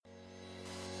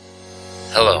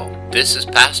Hello, this is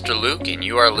Pastor Luke, and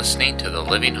you are listening to the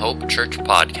Living Hope Church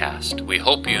podcast. We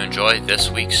hope you enjoy this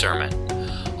week's sermon.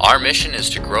 Our mission is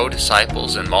to grow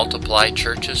disciples and multiply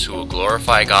churches who will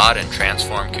glorify God and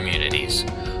transform communities.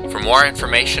 For more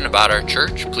information about our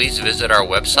church, please visit our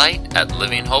website at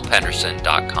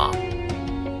livinghopehenderson.com.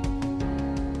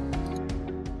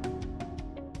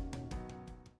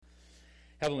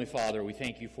 Heavenly Father, we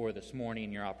thank you for this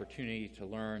morning, your opportunity to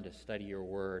learn, to study your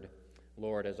word.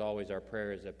 Lord, as always, our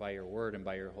prayer is that by your word and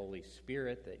by your Holy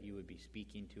Spirit, that you would be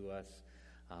speaking to us,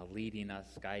 leading us,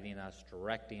 guiding us,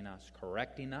 directing us,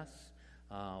 correcting us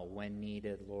when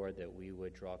needed, Lord, that we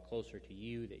would draw closer to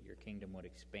you, that your kingdom would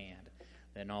expand,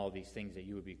 and all of these things that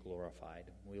you would be glorified.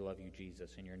 We love you,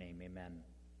 Jesus, in your name, amen.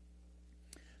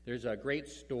 There's a great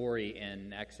story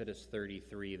in Exodus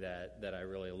 33 that I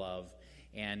really love.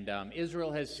 And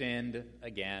Israel has sinned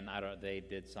again. They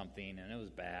did something, and it was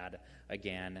bad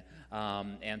again.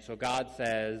 And so God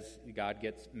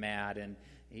gets mad, and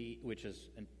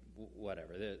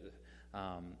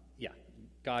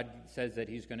God says that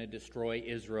he's going to destroy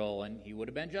Israel, and he would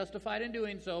have been justified in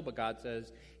doing so, but God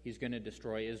says he's going to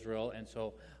destroy Israel. And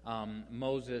so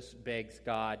Moses begs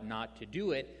God not to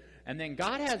do it. And then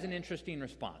God has an interesting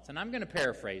response. And I'm going to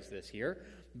paraphrase this here,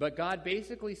 but God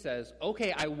basically says,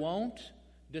 okay, I won't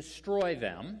destroy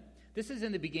them. This is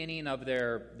in the beginning of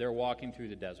their walking through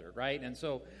the desert, right? And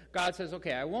so God says,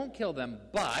 okay, I won't kill them,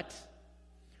 but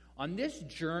on this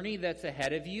journey that's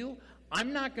ahead of you,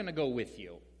 I'm not going to go with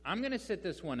you. I'm going to sit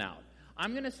this one out.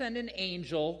 I'm going to send an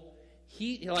angel.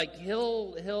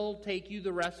 He'll take you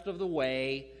the rest of the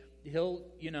way. He'll,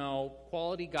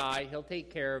 quality guy. He'll take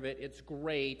care of it. It's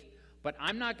great, but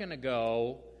I'm not going to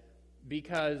go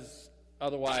because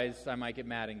otherwise I might get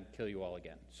mad and kill you all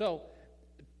again. So,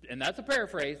 and that's a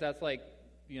paraphrase. That's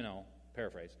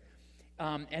paraphrase.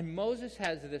 And Moses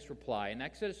has this reply. In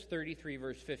Exodus 33,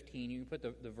 verse 15, you can put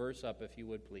the verse up if you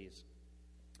would, please.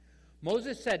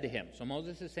 Moses said to him, so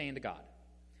Moses is saying to God,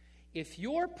 if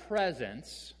your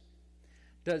presence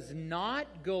does not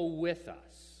go with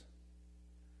us,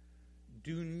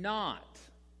 do not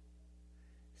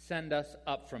send us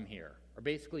up from here. Or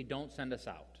basically, don't send us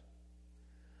out.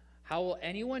 How will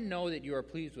anyone know that you are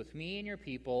pleased with me and your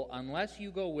people unless you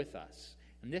go with us?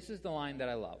 And this is the line that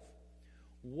I love.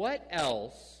 What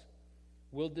else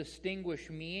will distinguish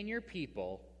me and your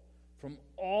people from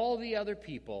all the other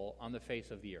people on the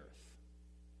face of the earth?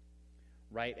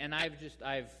 Right? And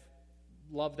I've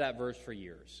loved that verse for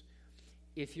years.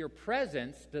 If your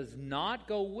presence does not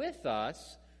go with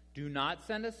us, do not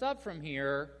send us up from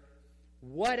here.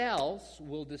 What else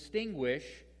will distinguish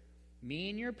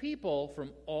me and your people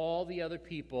from all the other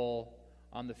people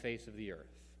on the face of the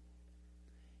earth?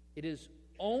 It is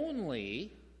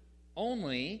only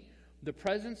the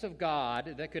presence of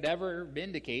God that could ever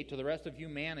indicate to the rest of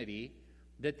humanity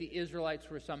that the Israelites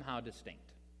were somehow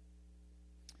distinct.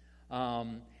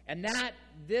 And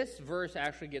this verse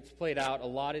actually gets played out a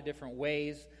lot of different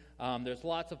ways. There's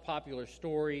lots of popular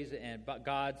stories and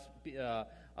God's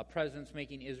presence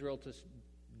making Israel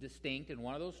distinct, and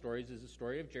one of those stories is the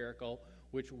story of Jericho,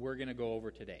 which we're going to go over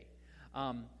today.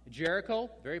 Jericho,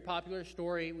 very popular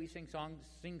story. We sing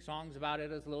songs about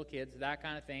it as little kids, that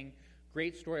kind of thing.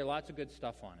 Great story, lots of good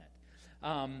stuff on it.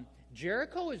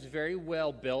 Jericho is very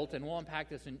well built, and we'll unpack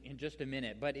this in just a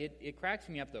minute, but it cracks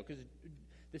me up, though, because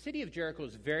the city of Jericho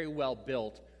is very well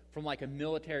built from like a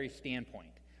military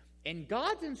standpoint. And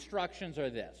God's instructions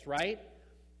are this, right?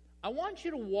 I want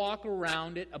you to walk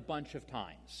around it a bunch of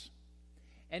times.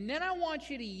 And then I want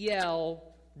you to yell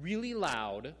really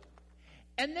loud,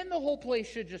 and then the whole place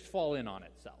should just fall in on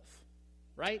itself,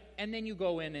 right? And then you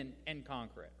go in and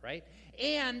conquer it, right?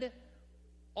 And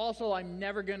also, I'm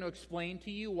never going to explain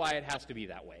to you why it has to be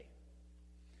that way.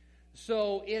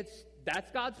 So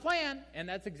that's God's plan, and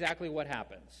that's exactly what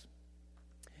happens.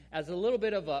 As a little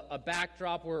bit of a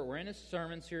backdrop, we're in a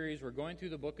sermon series. We're going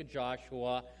through the book of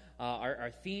Joshua.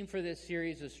 Our theme for this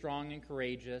series is strong and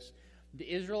courageous. The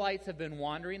Israelites have been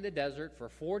wandering the desert for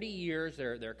 40 years.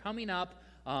 They're coming up.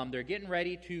 They're getting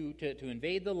ready to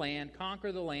invade the land,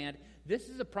 conquer the land. This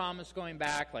is a promise going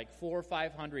back like 400 or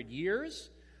 500 years.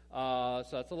 So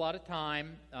that's a lot of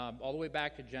time, all the way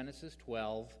back to Genesis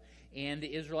 12. And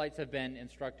the Israelites have been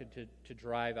instructed to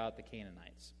drive out the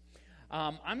Canaanites.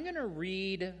 I'm going to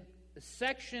read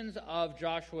sections of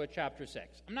Joshua chapter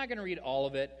 6. I'm not going to read all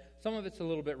of it. Some of it's a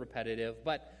little bit repetitive.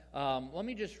 But let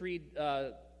me just read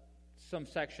some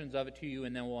sections of it to you,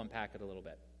 and then we'll unpack it a little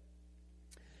bit.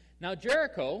 Now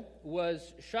Jericho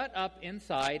was shut up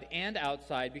inside and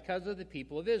outside because of the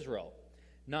people of Israel.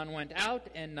 None went out,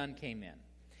 and none came in.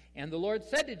 And the Lord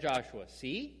said to Joshua,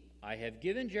 see, I have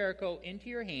given Jericho into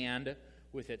your hand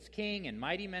with its king and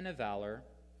mighty men of valor.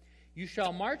 You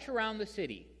shall march around the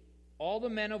city, all the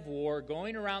men of war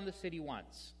going around the city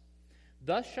once.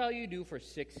 Thus shall you do for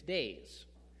 6 days.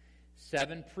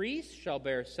 7 priests shall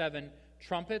bear 7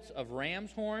 trumpets of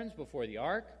ram's horns before the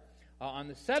ark. On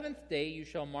the 7th day you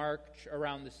shall march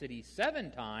around the city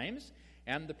 7 times,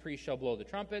 and the priests shall blow the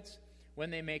trumpets. When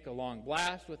they make a long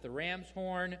blast with the ram's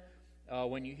horn,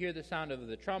 when you hear the sound of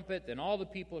the trumpet, then all the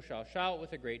people shall shout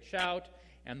with a great shout,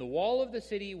 and the wall of the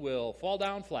city will fall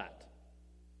down flat.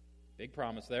 Big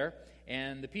promise there.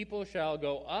 And the people shall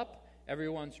go up,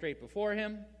 everyone straight before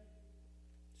him.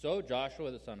 So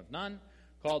Joshua the son of Nun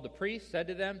called the priests, said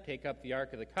to them, take up the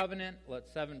ark of the covenant, let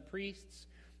 7 priests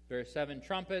bear 7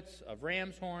 trumpets of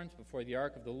ram's horns before the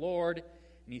ark of the Lord.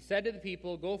 And he said to the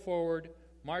people, go forward,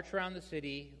 march around the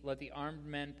city, let the armed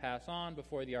men pass on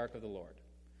before the ark of the Lord.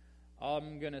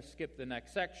 I'm going to skip the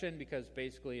next section because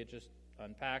basically it just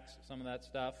unpacks some of that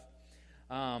stuff.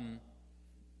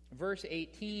 Verse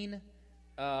 18,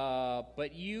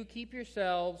 but you keep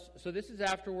yourselves, so this is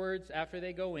afterwards, after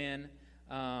they go in,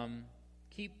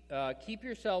 keep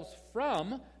yourselves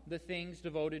from the things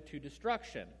devoted to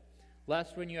destruction,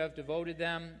 lest when you have devoted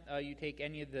them, you take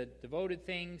any of the devoted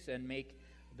things and make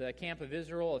the camp of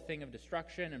Israel a thing of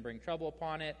destruction and bring trouble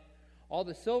upon it. All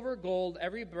the silver, gold,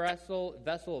 every vessel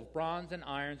of bronze and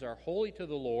irons are holy to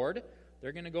the Lord.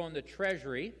 They're going to go in the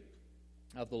treasury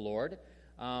of the Lord.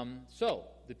 So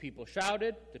the people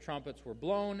shouted, the trumpets were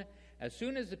blown. As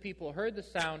soon as the people heard the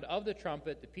sound of the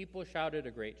trumpet, the people shouted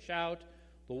a great shout.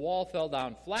 The wall fell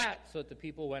down flat, so that the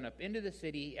people went up into the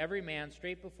city, every man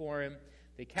straight before him.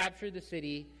 They captured the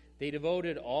city. They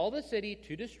devoted all the city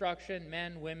to destruction,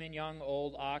 men, women, young,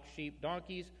 old, ox, sheep,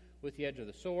 donkeys, with the edge of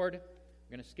the sword.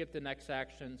 We're going to skip the next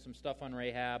section, some stuff on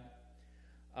Rahab.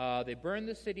 They burned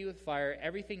the city with fire,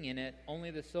 everything in it,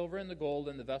 only the silver and the gold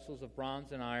and the vessels of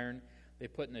bronze and iron they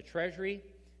put in the treasury.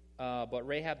 But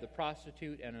Rahab the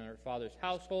prostitute and her father's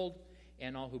household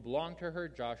and all who belonged to her,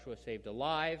 Joshua saved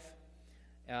alive,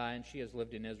 and she has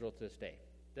lived in Israel to this day.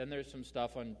 Then there's some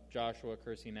stuff on Joshua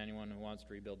cursing anyone who wants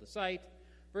to rebuild the site.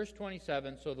 Verse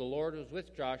 27, so the Lord was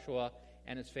with Joshua,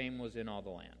 and his fame was in all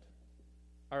the land.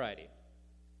 Alrighty.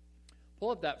 Pull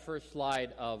up that first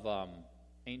slide of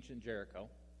ancient Jericho.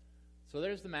 So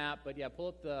there's the map, but yeah, pull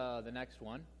up the next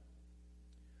one.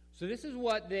 So this is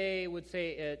what they would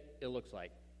say it looks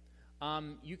like.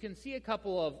 You can see a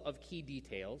couple of key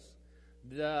details.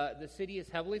 The city is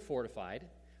heavily fortified.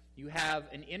 You have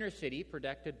an inner city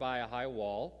protected by a high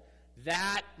wall.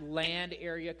 That land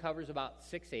area covers about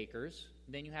 6 acres.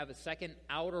 Then you have a second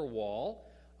outer wall.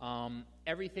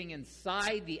 Everything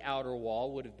inside the outer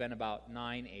wall would have been about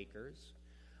 9 acres.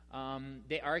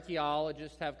 The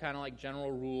archaeologists have kind of like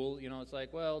general rule. You know, it's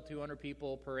like, well, 200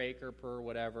 people per acre per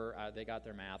whatever. They got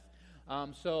their math.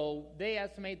 So they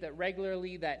estimate that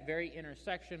regularly that very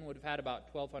intersection would have had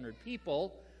about 1,200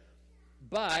 people.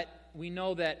 But we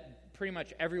know that pretty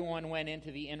much everyone went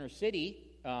into the inner city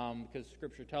because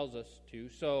Scripture tells us to.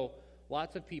 So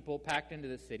lots of people packed into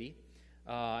the city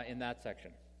in that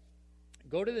section.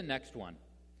 Go to the next one.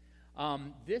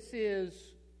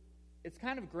 It's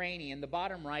kind of grainy. In the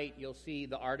bottom right, you'll see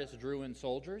the artist drew in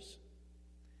soldiers.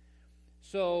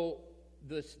 So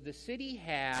the city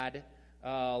had,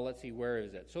 let's see, where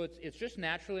is it? So it's just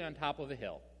naturally on top of a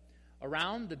hill.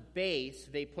 Around the base,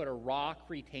 they put a rock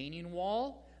retaining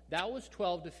wall. That was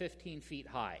 12 to 15 feet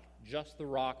high, just the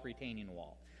rock retaining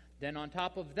wall. Then on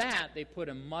top of that, they put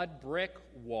a mud brick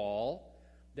wall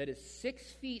that is 6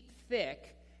 feet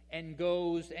thick and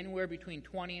goes anywhere between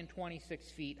 20 and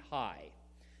 26 feet high.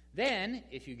 Then,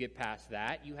 if you get past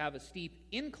that, you have a steep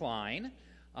incline,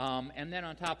 and then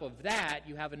on top of that,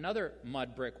 you have another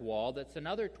mud brick wall that's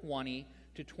another 20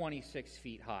 to 26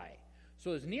 feet high.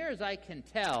 So as near as I can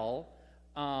tell,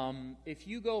 if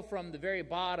you go from the very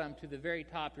bottom to the very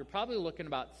top, you're probably looking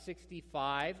about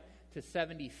 65 to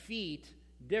 70 feet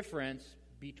difference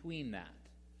between that.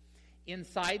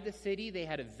 Inside the city, they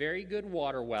had a very good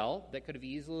water well that could have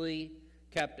easily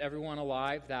kept everyone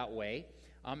alive that way.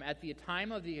 At the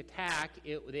time of the attack,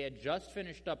 they had just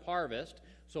finished up harvest,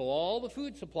 so all the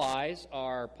food supplies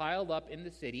are piled up in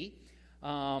the city.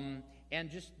 And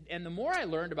the more I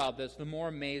learned about this, the more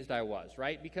amazed I was,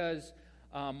 right? Because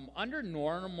under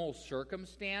normal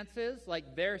circumstances,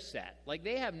 like, they're set. Like,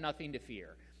 they have nothing to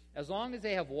fear. As long as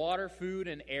they have water, food,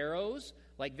 and arrows,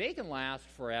 like, they can last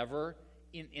forever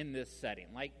in this setting.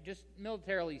 Like, just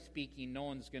militarily speaking, no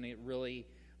one's going to really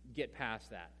get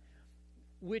past that.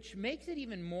 Which makes it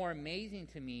even more amazing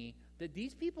to me that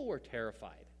these people were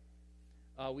terrified.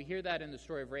 We hear that in the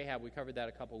story of Rahab. We covered that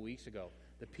a couple weeks ago.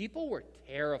 The people were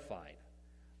terrified.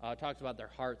 talks about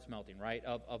their hearts melting, right,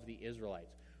 of the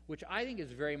Israelites, which I think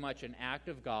is very much an act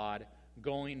of God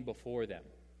going before them.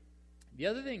 The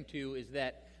other thing, too, is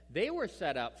that they were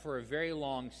set up for a very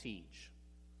long siege,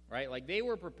 right? Like, they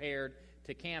were prepared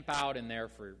to camp out in there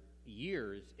for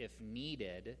years if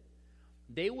needed.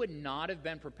 They would not have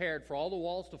been prepared for all the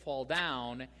walls to fall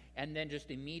down and then just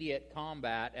immediate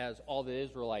combat as all the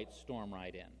Israelites storm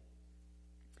right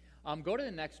in. Go to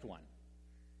the next one.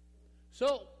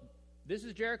 So, this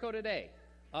is Jericho today.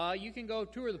 You can go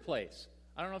tour the place.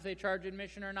 I don't know if they charge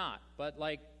admission or not, but,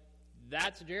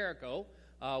 that's Jericho,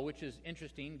 which is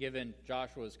interesting given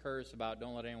Joshua's curse about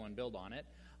don't let anyone build on it.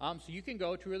 So you can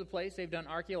go tour the place. They've done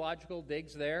archaeological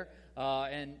digs there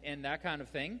and that kind of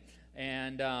thing.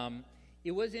 And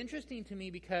it was interesting to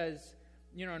me because,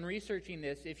 in researching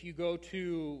this, if you go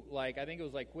to, I think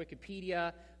it was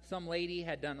Wikipedia, some lady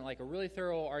had done a really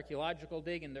thorough archaeological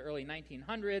dig in the early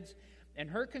 1900s, and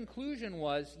her conclusion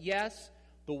was, yes,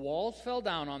 the walls fell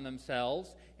down on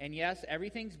themselves, and yes,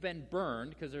 everything's been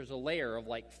burned because there's a layer of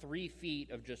 3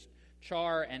 feet of just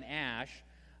char and ash,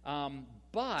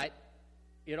 but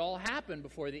it all happened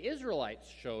before the Israelites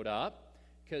showed up,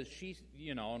 because she's,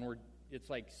 it's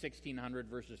 1600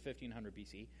 versus 1500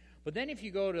 BC. But then if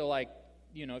you go to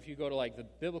the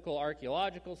Biblical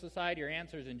Archaeological Society or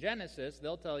Answers in Genesis,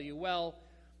 they'll tell you, well,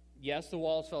 yes, the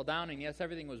walls fell down, and yes,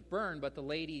 everything was burned, but the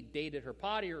lady dated her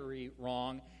pottery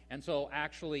wrong, and so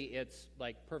actually it's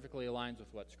perfectly aligns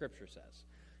with what Scripture says.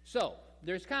 So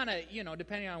there's kind of,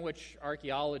 depending on which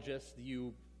archaeologist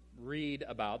you read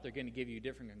about, they're going to give you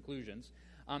different conclusions.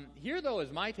 Here, though,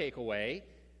 is my takeaway.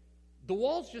 The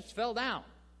walls just fell down.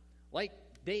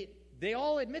 They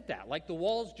all admit that. The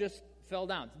walls just fell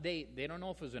down. They don't know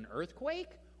if it was an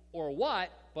earthquake or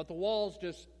what, but the walls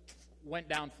just went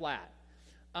down flat.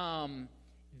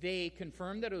 They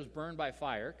confirmed that it was burned by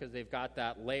fire because they've got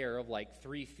that layer of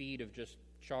 3 feet of just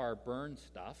char burned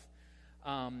stuff.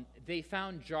 They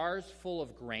found jars full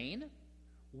of grain,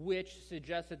 which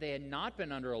suggests that they had not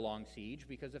been under a long siege,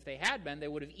 because if they had been, they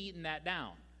would have eaten that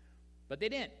down. But they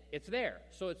didn't. It's there.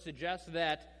 So it suggests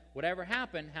that whatever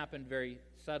happened very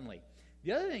suddenly.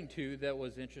 The other thing, too, that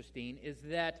was interesting is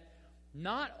that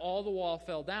not all the wall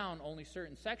fell down, only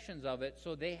certain sections of it.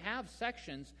 So they have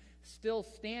sections still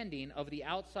standing of the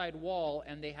outside wall,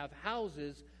 and they have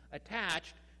houses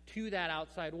attached to that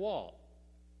outside wall,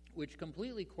 which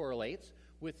completely correlates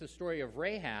with the story of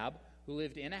Rahab, who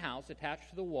lived in a house attached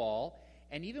to the wall.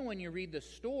 And even when you read the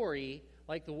story,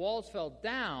 the walls fell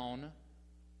down,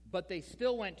 but they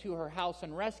still went to her house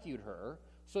and rescued her.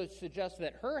 So it suggests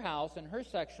that her house and her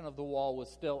section of the wall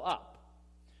was still up.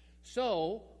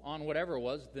 So, on whatever it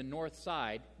was, the north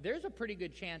side, there's a pretty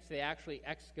good chance they actually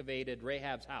excavated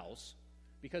Rahab's house,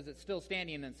 because it's still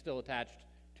standing and still attached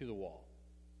to the wall.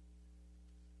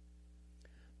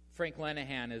 Frank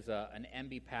Lenahan is an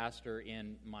MB pastor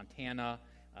in Montana.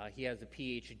 He has a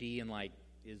PhD in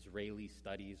Israeli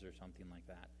studies or something like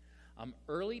that.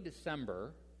 Early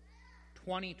December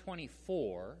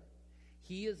 2024,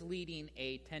 he is leading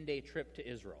a 10-day trip to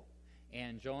Israel.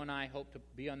 And Joe and I hope to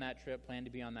be on that trip, plan to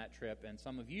be on that trip, and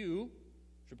some of you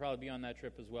should probably be on that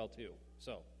trip as well, too.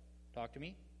 So, talk to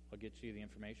me. I'll get you the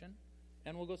information,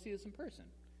 and we'll go see this in person.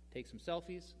 Take some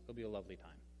selfies. It'll be a lovely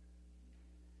time.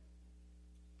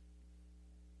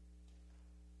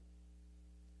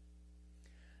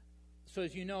 So,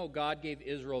 as you know, God gave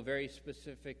Israel very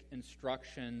specific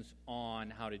instructions on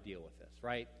how to deal with this,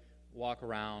 right? Walk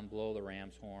around, blow the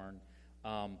ram's horn,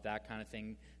 that kind of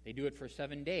thing. They do it for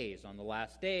 7 days. On the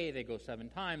last day, they go 7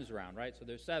 times around, right? So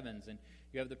there's 7s, and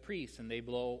you have the priests, and they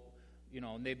blow,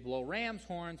 and they blow ram's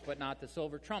horns, but not the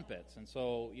silver trumpets. And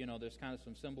so, there's kind of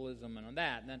some symbolism on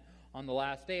that. And then on the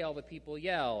last day, all the people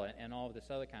yell, and all of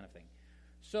this other kind of thing.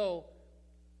 So,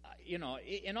 in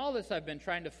all this, I've been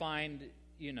trying to find,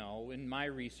 in my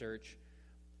research,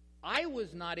 I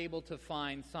was not able to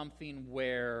find something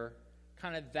where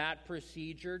kind of that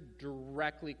procedure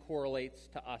directly correlates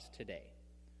to us today,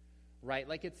 right?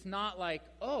 It's not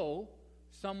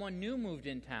someone new moved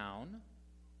in town,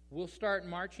 we'll start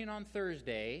marching on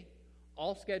Thursday,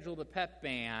 I'll schedule the pep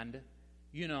band,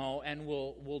 and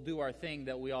we'll do our thing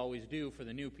that we always do for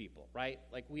the new people, right?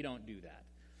 We don't do that.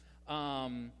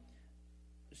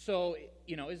 So,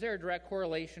 is there a direct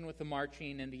correlation with the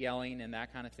marching and the yelling and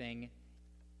that kind of thing?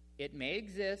 It may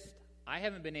exist. I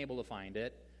haven't been able to find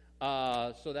it.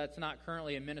 So that's not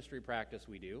currently a ministry practice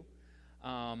we do.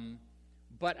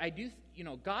 But I do,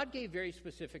 God gave very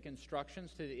specific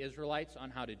instructions to the Israelites on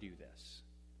how to do this.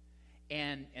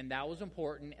 And that was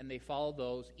important, and they followed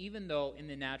those, even though in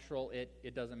the natural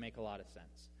it doesn't make a lot of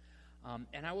sense.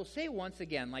 And I will say once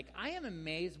again, I am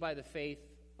amazed by the faith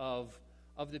of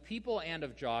of the people and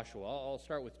of Joshua. I'll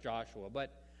start with Joshua,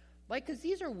 but because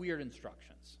these are weird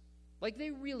instructions.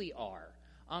 They really are.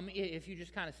 If you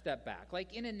just kind of step back.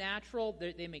 In a natural,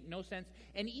 they make no sense.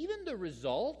 And even the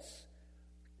results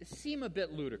seem a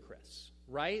bit ludicrous,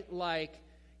 right? The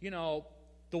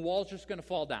wall's just going to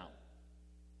fall down.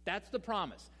 That's the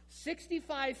promise.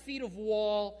 65 feet of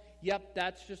wall, yep,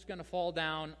 that's just going to fall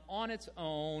down on its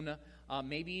own.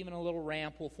 Maybe even a little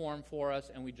ramp will form for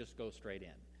us, and we just go straight in.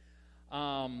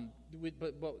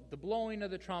 But the blowing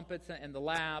of the trumpets and the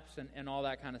laps and all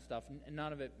that kind of stuff,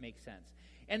 none of it makes sense.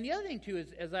 And the other thing, too,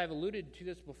 is, as I've alluded to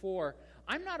this before,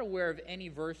 I'm not aware of any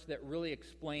verse that really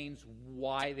explains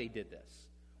why they did this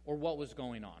or what was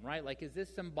going on, right? Is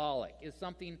this symbolic? Is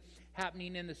something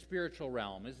happening in the spiritual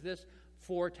realm? Is this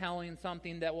foretelling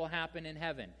something that will happen in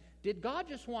heaven? Did God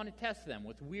just want to test them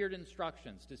with weird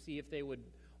instructions to see if they would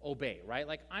obey, right?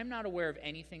 I'm not aware of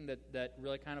anything that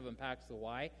really kind of impacts the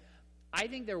why. I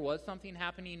think there was something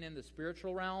happening in the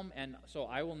spiritual realm, and so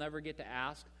I will never get to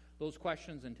ask those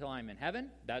questions until I'm in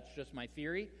heaven. That's just my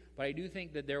theory. But I do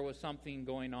think that there was something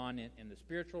going on in the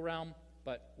spiritual realm,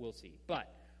 but we'll see.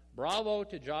 But bravo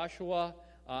to Joshua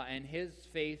and his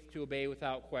faith to obey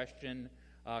without question,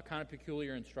 kind of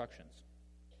peculiar instructions.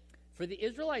 For the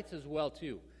Israelites as well,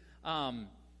 too.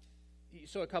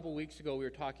 So a couple weeks ago we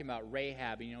were talking about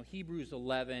Rahab. Hebrews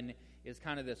 11 is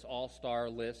kind of this all-star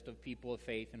list of people of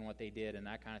faith and what they did and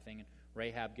that kind of thing. And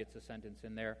Rahab gets a sentence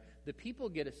in there. The people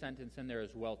get a sentence in there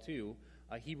as well, too.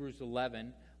 Hebrews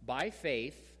 11, by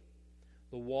faith,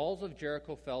 the walls of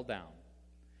Jericho fell down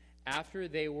after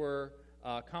they were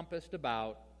compassed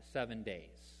about 7 days.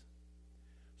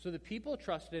 So the people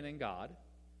trusted in God.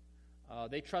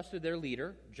 They trusted their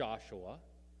leader, Joshua.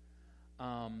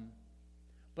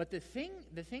 But the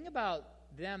thing about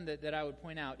them that I would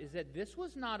point out is that this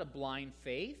was not a blind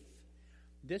faith.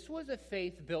 This was a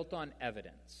faith built on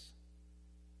evidence.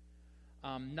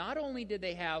 Not only did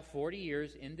they have 40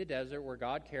 years in the desert where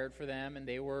God cared for them and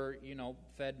they were,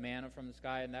 fed manna from the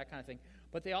sky and that kind of thing,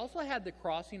 but they also had the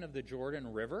crossing of the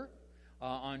Jordan River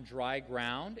on dry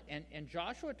ground. And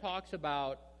Joshua talks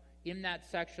about in that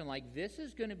section, this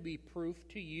is going to be proof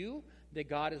to you that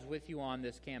God is with you on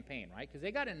this campaign, right? Because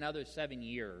they got another 7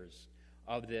 years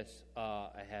of this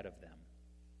ahead of them.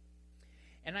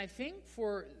 And I think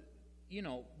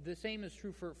the same is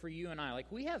true for you and I.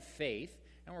 We have faith,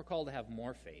 and we're called to have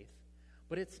more faith,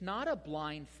 but it's not a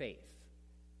blind faith.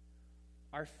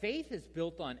 Our faith is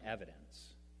built on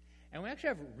evidence. And we actually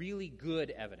have really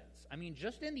good evidence.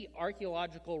 Just in the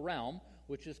archaeological realm,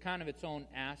 which is kind of its own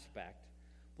aspect,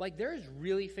 there is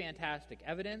really fantastic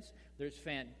evidence.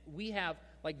 We have,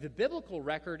 the biblical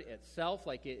record itself,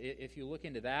 if you look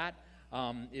into that,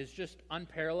 is just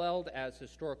unparalleled as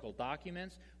historical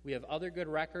documents. We have other good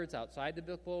records outside the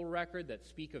biblical record that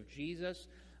speak of Jesus.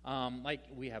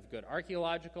 We have good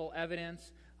archaeological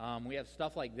evidence. We have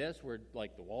stuff like this where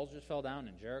the walls just fell down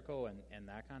in Jericho and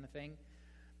that kind of thing.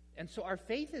 And so our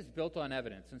faith is built on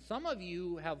evidence. And some of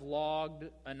you have logged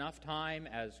enough time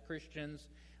as Christians,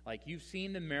 you've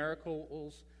seen the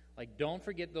miracles. Don't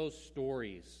forget those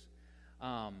stories.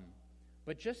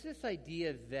 But just this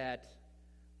idea that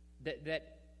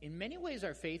in many ways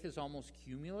our faith is almost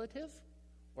cumulative,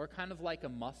 or kind of like a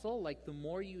muscle. The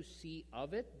more you see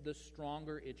of it, the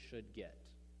stronger it should get.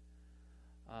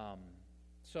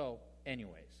 So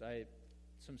anyways,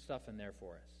 some stuff in there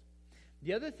for us.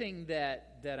 The other thing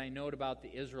that I note about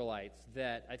the Israelites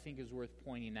that I think is worth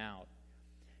pointing out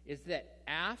is that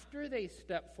after they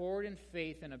stepped forward in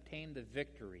faith and obtained the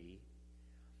victory,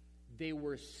 they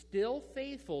were still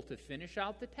faithful to finish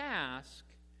out the task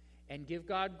and give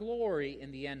God glory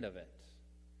in the end of it.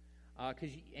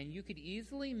 And you could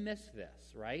easily miss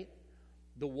this, right?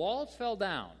 The walls fell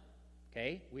down.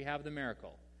 Okay, we have the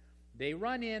miracle. They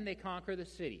run in, they conquer the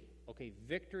city. Okay,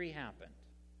 victory happened.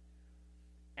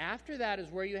 After that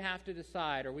is where you have to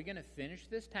decide, are we going to finish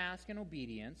this task in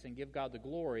obedience and give God the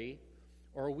glory,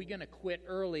 or are we going to quit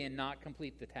early and not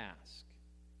complete the task?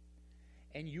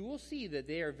 And you will see that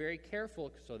they are very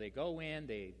careful. So they go in,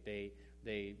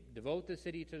 they devote the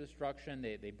city to destruction,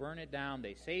 they burn it down,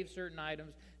 they save certain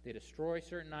items, they destroy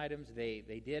certain items,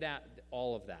 they did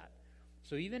all of that.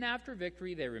 So even after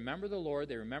victory, they remember the Lord,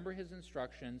 they remember his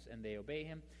instructions, and they obey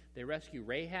him. They rescue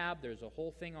Rahab. There's a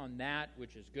whole thing on that,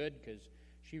 which is good because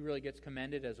she really gets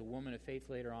commended as a woman of faith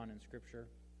later on in Scripture.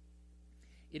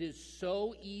 It is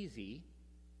so easy,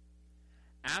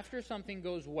 after something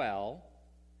goes well,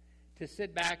 to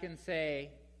sit back and say,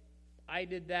 I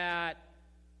did that,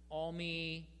 all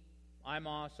me, I'm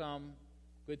awesome,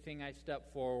 good thing I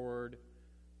stepped forward,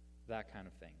 that kind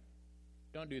of thing.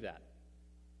 Don't do that.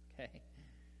 Okay?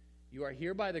 You are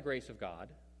here by the grace of God.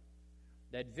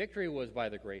 That victory was by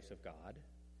the grace of God.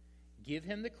 Give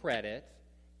him the credit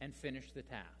and finish the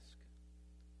task.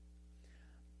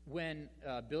 When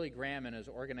Billy Graham and his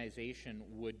organization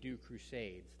would do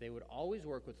crusades, they would always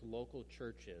work with local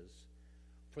churches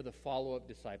for the follow-up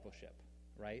discipleship,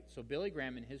 right? So Billy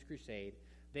Graham and his crusade,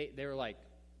 they were like,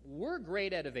 we're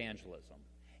great at evangelism,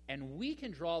 and we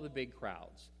can draw the big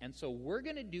crowds. And so we're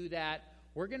going to do that.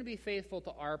 We're going to be faithful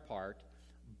to our part,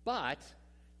 but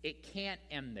it can't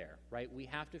end there, right? We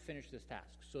have to finish this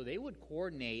task. So they would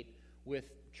coordinate with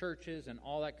churches and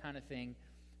all that kind of thing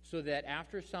so that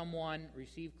after someone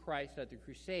received Christ at the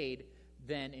crusade,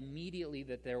 then immediately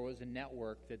that there was a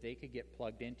network that they could get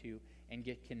plugged into and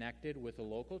get connected with a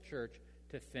local church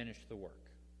to finish the work.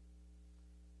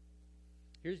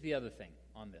 Here's the other thing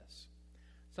on this.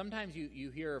 Sometimes you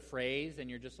hear a phrase and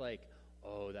you're just like,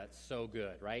 oh, that's so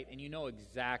good, right? And you know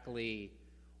exactly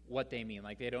what they mean.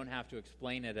 Like they don't have to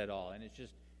explain it at all. And it's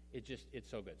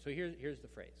so good. So here's the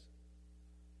phrase.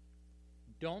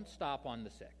 Don't stop on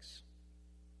the 6.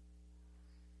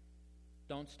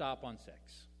 Don't stop on 6.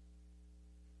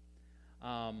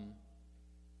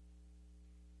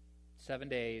 7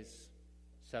 days,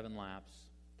 7 laps,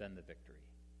 then the victory.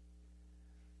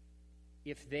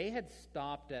 If they had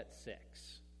stopped at 6,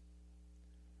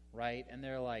 right, and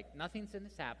they're like, nothing's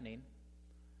happening,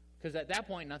 because at that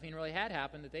point, nothing really had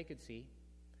happened that they could see.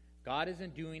 God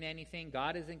isn't doing anything.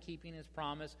 God isn't keeping his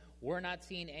promise. We're not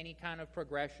seeing any kind of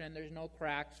progression. There's no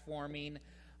cracks forming.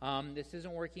 This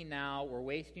isn't working now. We're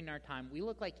wasting our time. We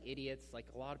look like idiots. Like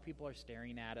a lot of people are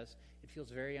staring at us. It feels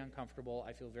very uncomfortable.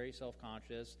 I feel very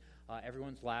self-conscious.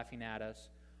 Everyone's laughing at us,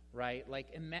 right?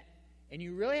 And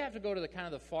you really have to go to the kind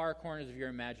of the far corners of your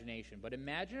imagination. But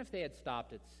imagine if they had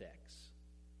stopped at 6.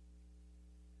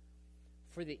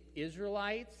 For the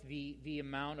Israelites, the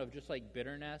amount of just like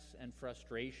bitterness and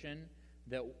frustration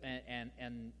that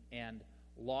and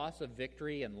loss of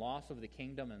victory and loss of the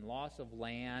kingdom and loss of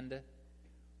land,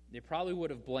 they probably would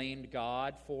have blamed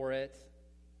God for it.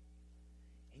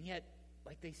 And yet,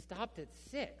 like they stopped at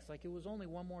 6, like it was only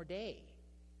one more day.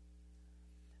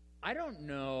 I don't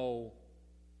know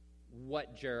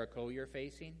what Jericho you're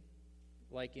facing,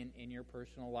 like in your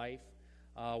personal life,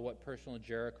 what personal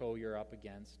Jericho you're up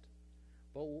against.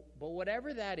 But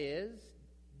whatever that is,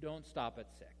 don't stop at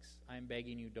 6. I'm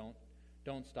begging you,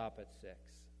 don't stop at 6.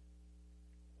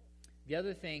 The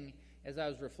other thing, as I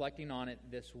was reflecting on it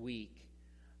this week,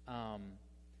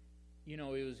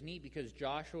 it was neat because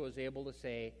Joshua was able to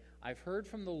say, I've heard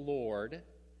from the Lord.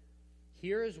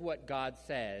 Here is what God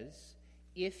says.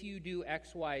 If you do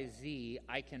X, Y, Z,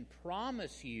 I can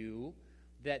promise you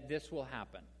that this will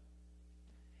happen.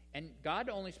 And God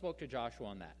only spoke to Joshua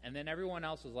on that. And then everyone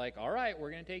else was like, all right,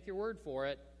 we're going to take your word for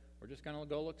it. We're just going to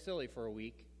go look silly for a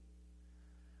week.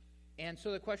 And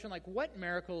so the question, what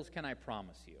miracles can I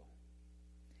promise you?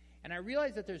 And I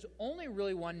realized that there's only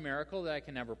really one miracle that I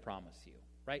can ever promise you,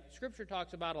 right? Scripture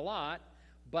talks about a lot,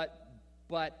 but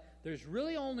there's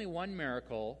really only one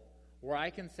miracle where I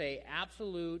can say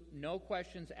absolute, no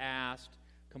questions asked,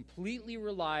 completely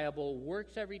reliable,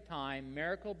 works every time,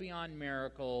 miracle beyond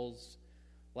miracles.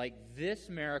 Like this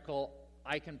miracle,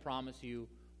 I can promise you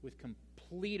with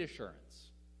complete assurance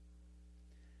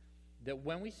that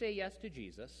when we say yes to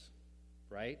Jesus,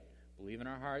 right, believe in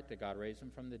our heart that God raised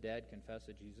him from the dead, confess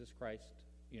that Jesus Christ,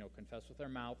 confess with our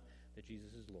mouth that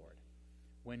Jesus is Lord.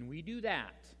 When we do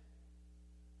that,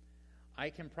 I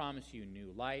can promise you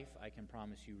new life. I can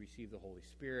promise you receive the Holy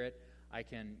Spirit. I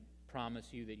can promise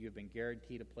you that you have been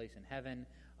guaranteed a place in heaven,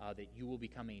 that you will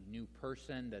become a new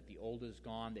person, that the old is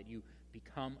gone, that you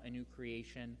become a new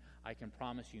creation. I can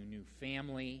promise you new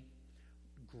family.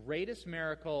 Greatest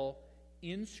miracle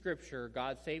in Scripture,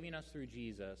 God saving us through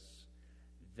Jesus,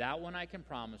 that one I can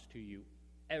promise to you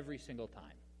every single time.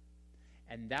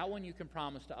 And that one you can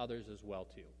promise to others as well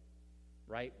too,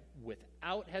 right?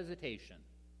 Without hesitation.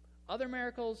 Other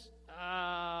miracles,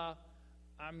 I'm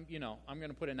going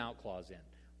to put an out clause in.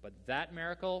 But that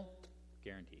miracle,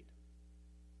 guaranteed.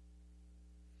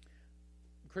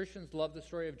 Christians love the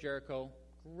story of Jericho.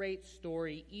 Great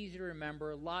story, easy to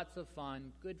remember, lots of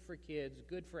fun, good for kids,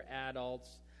 good for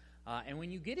adults. And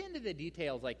when you get into the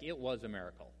details, it was a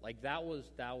miracle. That was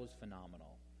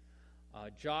phenomenal.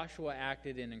 Joshua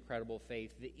acted in incredible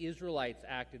faith. The Israelites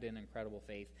acted in incredible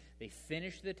faith. They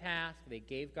finished the task. They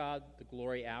gave God the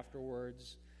glory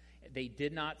afterwards. They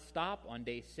did not stop on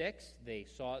day 6. They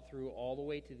saw it through all the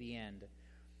way to the end.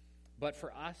 But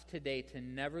for us today to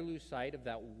never lose sight of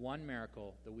that one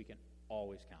miracle that we can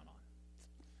always count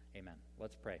on. Amen.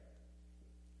 Let's pray.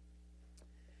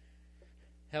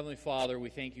 Heavenly Father, we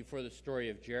thank you for the story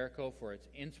of Jericho, for its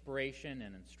inspiration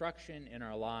and instruction in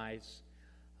our lives.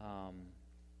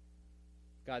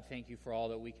 God, thank you for all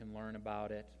that we can learn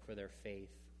about it, for their faith.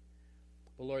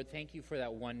 But Lord, thank you for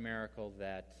that one miracle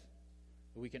that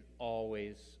we can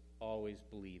always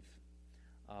believe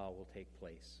will take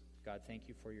place. God, thank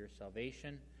you for your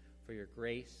salvation, for your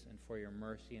grace, and for your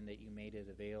mercy, and that you made it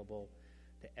available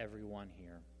to everyone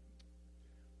here.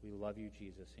 We love you,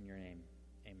 Jesus. In your name,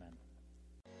 amen.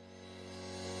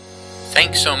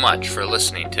 Thanks so much for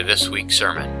listening to this week's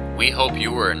sermon. We hope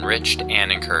you were enriched and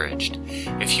encouraged.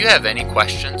 If you have any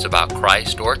questions about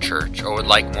Christ or church or would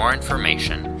like more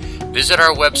information, visit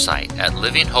our website at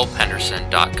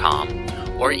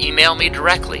livinghopehenderson.com or email me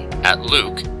directly at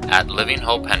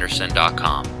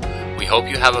luke@livinghopehenderson.com. We hope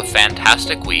you have a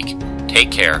fantastic week.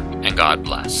 Take care, and God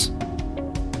bless.